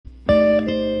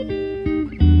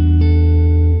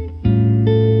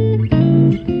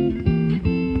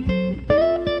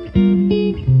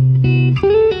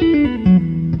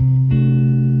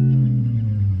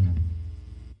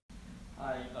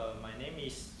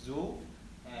Zhu,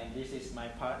 and this is my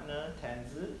partner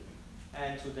Tenzi,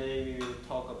 and today we will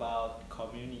talk about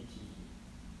community.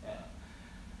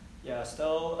 Yeah,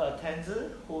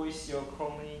 Tenzi, who is your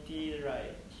community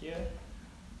right here?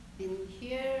 In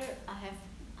here, I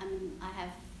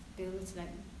have built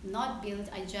not built.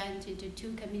 I joined into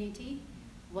two community.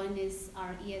 One is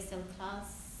our ESL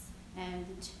class,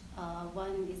 and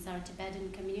one is our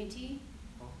Tibetan community.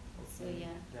 Oh, So okay. yeah.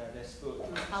 Yeah, that's good.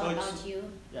 How So about you?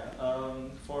 Yeah,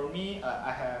 for me,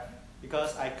 I have,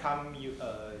 because I come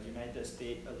United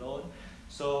States alone.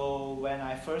 So when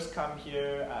I first come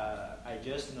here, I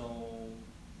just know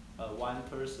one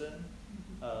person,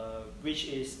 which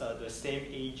is the same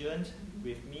agent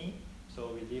with me.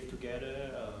 So we live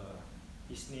together.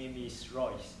 His name is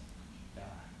Royce. Yeah.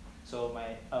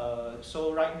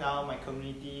 So right now my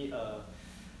community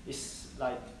is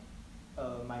like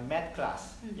my math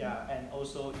class, yeah, and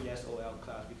also ESOL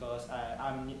class, because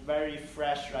I'm very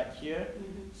fresh right here.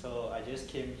 So I just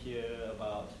came here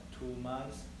about 2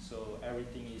 months, so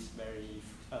everything is very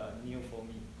new for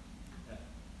me. Yeah.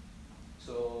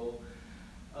 So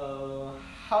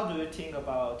how do you think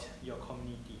about your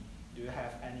community? Do you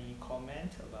have any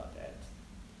comment about that?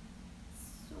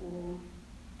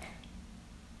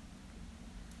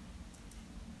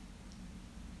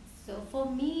 So for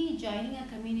me, joining a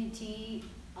community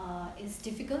is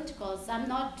difficult because I'm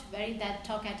not very that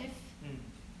talkative.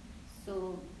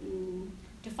 So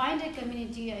to find a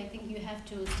community, I think you have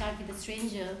to start with a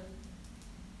stranger.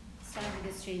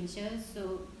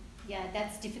 So yeah,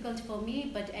 that's difficult for me.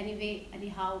 But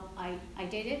anyhow, I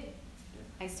did it.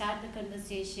 Yeah. I started the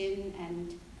conversation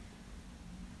and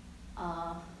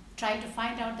try to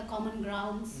find out the common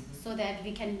grounds so that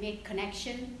we can make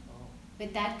connection.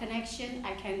 With that connection,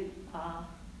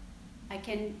 I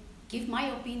can give my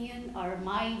opinion or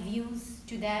my views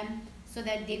to them, so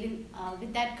that they will.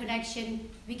 With that connection,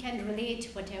 we can relate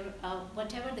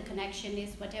whatever the connection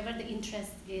is, whatever the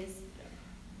interest is,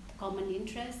 the common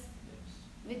interest.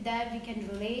 With that, we can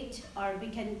relate, or we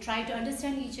can try to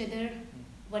understand each other,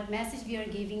 what message we are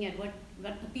giving and what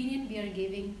opinion we are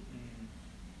giving.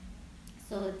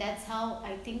 So that's how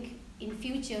I think in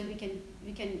future we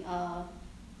can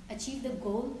achieve the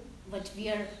goal what we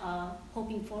are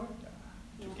hoping for.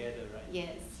 Yeah. Together, right?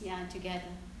 Yes, yeah,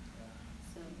 together.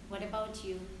 Yeah. So what about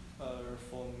you?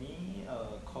 For me,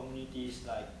 community is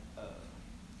like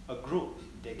a group.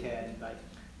 They can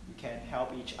we can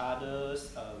help each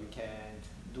others. We can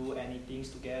do anything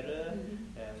together,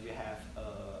 and we have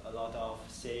a lot of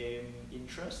same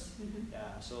interests.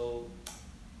 Yeah. So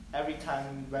every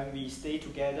time when we stay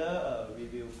together, we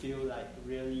will feel like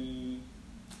really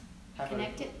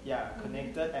Connected.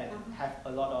 Connected and have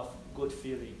a lot of good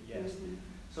feeling. Yes.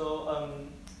 So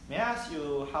may I ask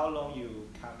you how long you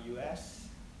come US?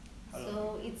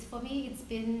 So for me it's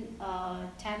been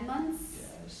 10 months.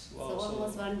 Yes. Well, so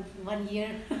almost one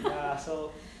year. Yeah.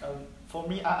 So for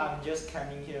me, I'm just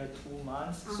coming here 2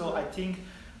 months. So I think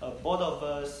both of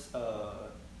us.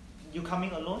 You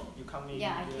coming alone? You coming?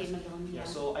 Yeah, I came alone. Yeah.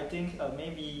 So I think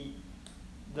maybe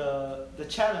the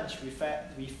challenge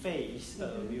we face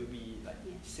will be like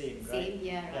same, right? Same,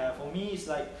 yeah. Right. Yeah. For me, it's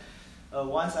like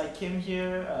once I came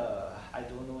here, I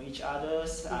don't know each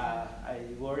others. I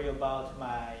worry about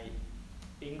my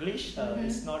English.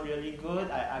 It's not really good.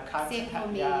 I can't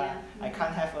I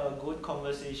can't have a good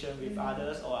conversation with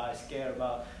others, or I scared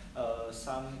about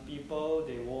some people.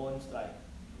 They won't like,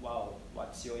 wow,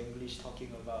 what's your English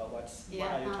talking about? What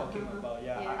are you talking about?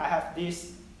 Yeah. I have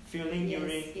this feeling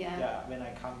during when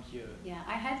I come here. Yeah,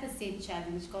 I had the same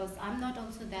challenge because I'm not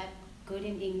also that good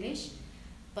in English,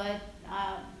 but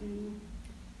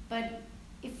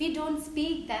if we don't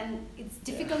speak, then it's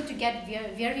difficult to get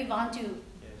where we want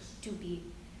to be.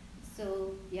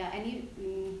 So yeah,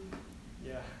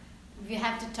 we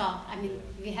have to talk. I mean,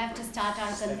 we have to start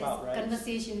our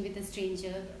conversation with a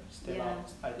stranger. Step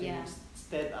out. I think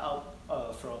step out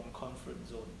from comfort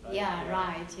zone. Right? Yeah,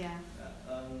 right. Yeah.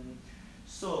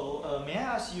 So may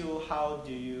I ask you, how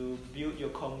do you build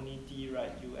your community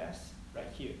right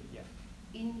here? Yeah.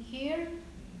 In here,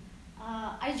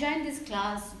 I joined this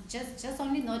class just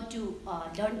only not to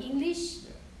learn English,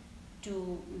 to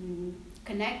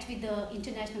connect with the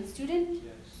international student.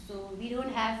 Yes. So we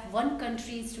don't have one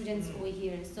country students over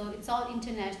here. So it's all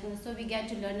international. So we get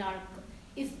to learn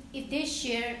if they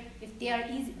share, if they are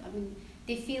easy. I mean,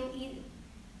 they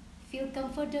feel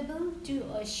comfortable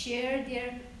to share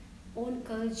their own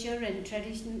culture and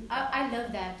tradition. I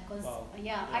love that because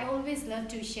I always love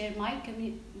to share my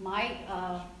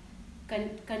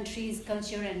country's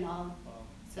culture and all. Wow.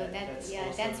 So that's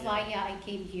awesome, why I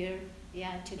came here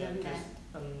to learn that.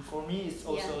 For me, it's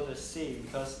also the same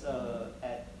because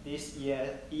at this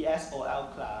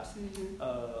ESOL class,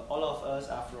 all of us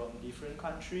are from different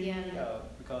countries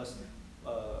because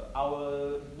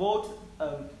our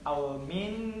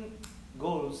main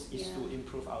goals is to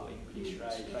improve our English,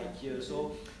 right? Like here,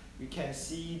 so we can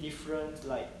see different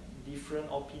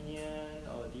opinion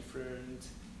or different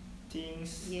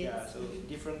things. So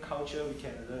different culture we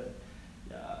can learn.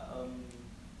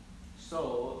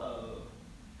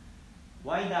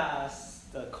 Why does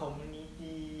the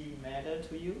community matter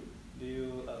to you? Do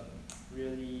you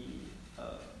really?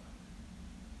 So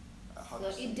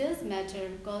it does matter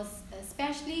because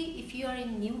especially if you are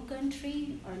in new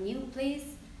country or new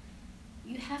place,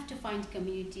 you have to find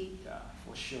community. Yeah,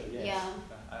 for sure. Yes.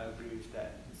 I agree with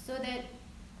that. So that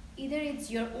either it's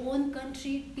your own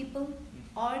country people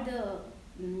or the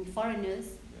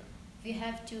foreigners, we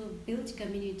have to build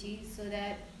community so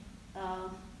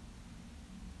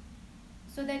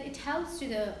that it helps to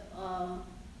the.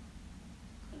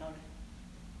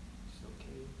 It's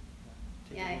okay.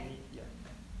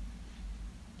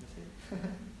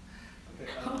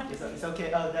 It's okay.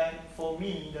 Then for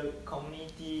me, the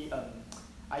community,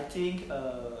 I think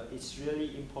it's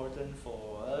really important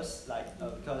for us, like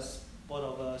because both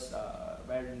of us are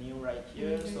very new right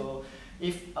here. So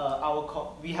if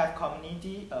we have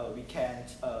community, we can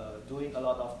doing a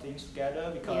lot of things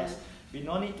together because we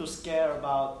no need to scare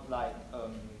about like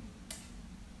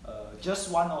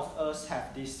just one of us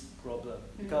have this problem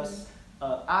because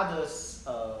others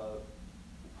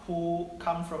who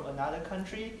come from another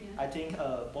country, I think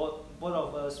both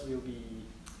of us will be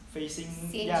facing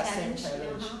same challenge.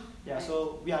 Right.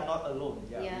 So we are not alone.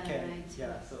 We can. Right.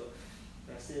 So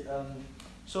that's it.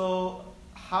 So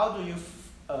how do you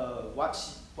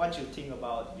what you think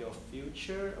about your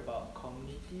future, about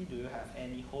community? Do you have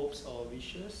any hopes or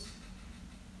wishes?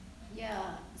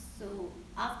 So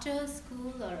after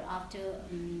school or after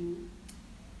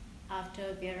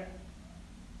where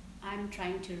I'm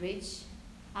trying to reach,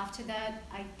 after that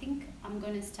I think I'm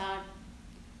gonna start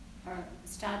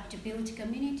to build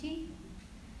community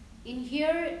in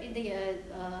here in the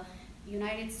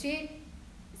United States,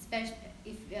 especially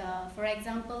if for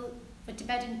example for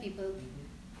Tibetan people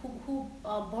who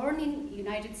are born in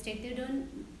United States, they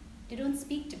don't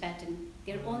speak Tibetan,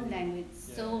 their own language.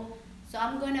 So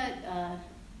I'm gonna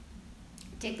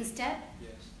take a step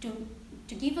to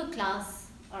give a class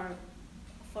or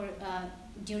for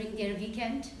during their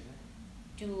weekend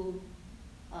to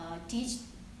teach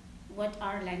what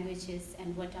our language is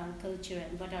and what our culture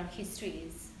and what our history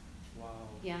is. Wow.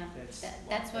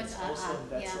 That's what awesome.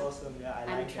 That's awesome.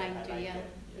 I'm trying to.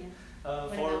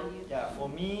 For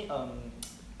me,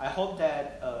 I hope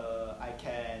that I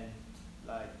can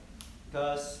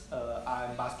because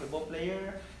I'm a basketball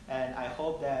player, and I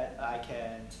hope that I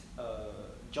can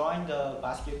join the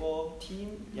basketball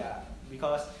team.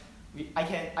 Because I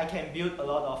can build a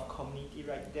lot of community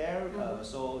right there,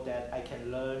 so that I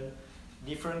can learn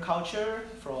different culture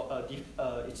from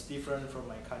it's different from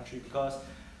my country. Because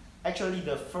actually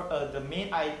the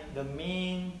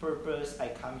main purpose I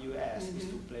come US is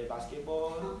to play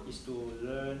basketball, is to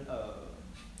learn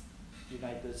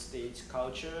United States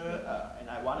culture, and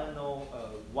I want to know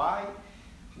why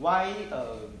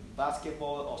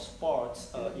basketball or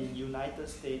sports in United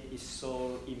States is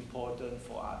so important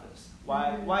for others.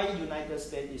 Why United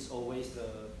States is always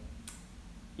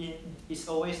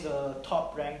the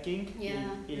top ranking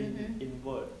in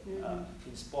world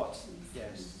in sports.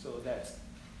 Yes, so that's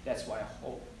what I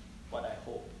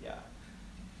hope.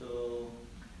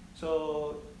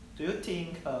 So do you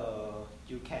think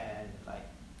you can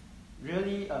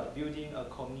really building a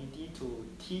community to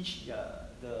teach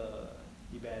the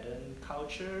Tibetan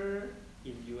culture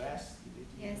in US?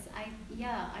 Yes, I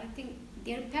think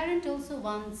their parent also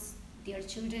wants their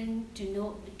children to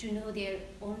know their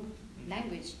own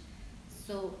language,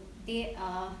 so they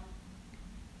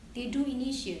do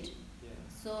initiate.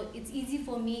 So it's easy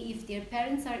for me if their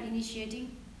parents are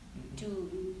initiating to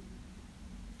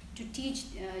teach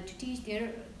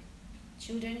their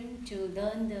children to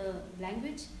learn the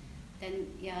language. Then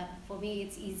for me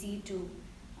it's easy to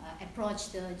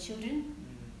approach the children.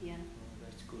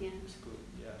 That's good. That's good.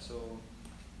 So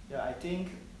I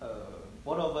think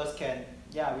both of us can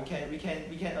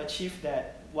we can achieve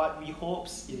that what we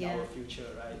hopes in our future,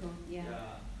 right?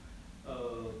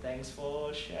 Thanks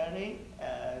for sharing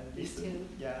and listen.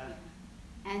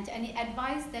 And any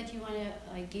advice that you want to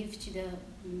give to the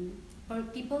for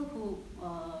people who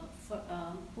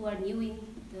are new in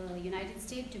the United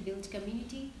States to build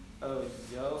community?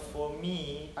 For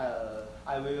me,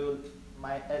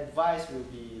 my advice will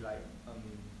be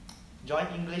join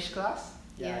English class.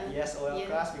 ESOL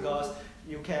class, because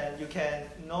you can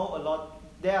know a lot.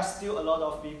 There are still a lot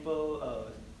of people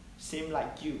same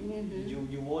like you.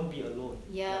 You won't be alone.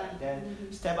 Then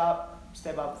step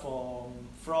up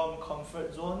from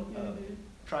comfort zone.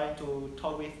 Trying to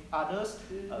talk with others,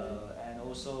 and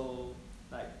also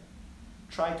like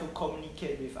try to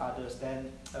communicate with others.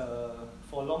 Then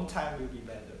for a long time will be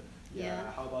better.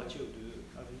 How about you? Do you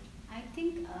agree? I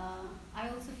think I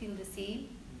also feel the same.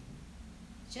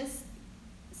 Just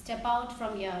step out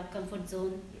from your comfort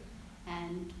zone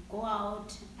and go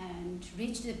out and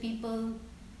reach the people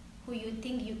who you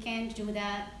think you can't do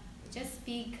that. Just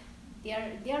speak.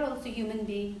 They are also human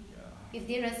beings. If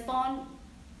their response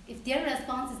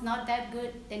is not that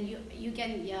good, then you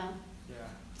can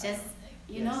just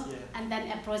and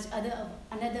then approach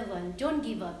another one. Don't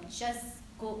give up. Just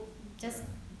go. Just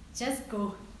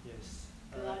go. Yes.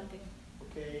 Go out there.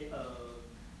 Okay.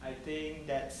 I think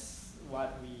that's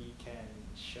what we can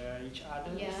share each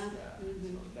other. So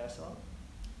that's all.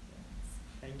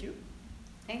 Thank you.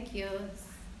 Thank you.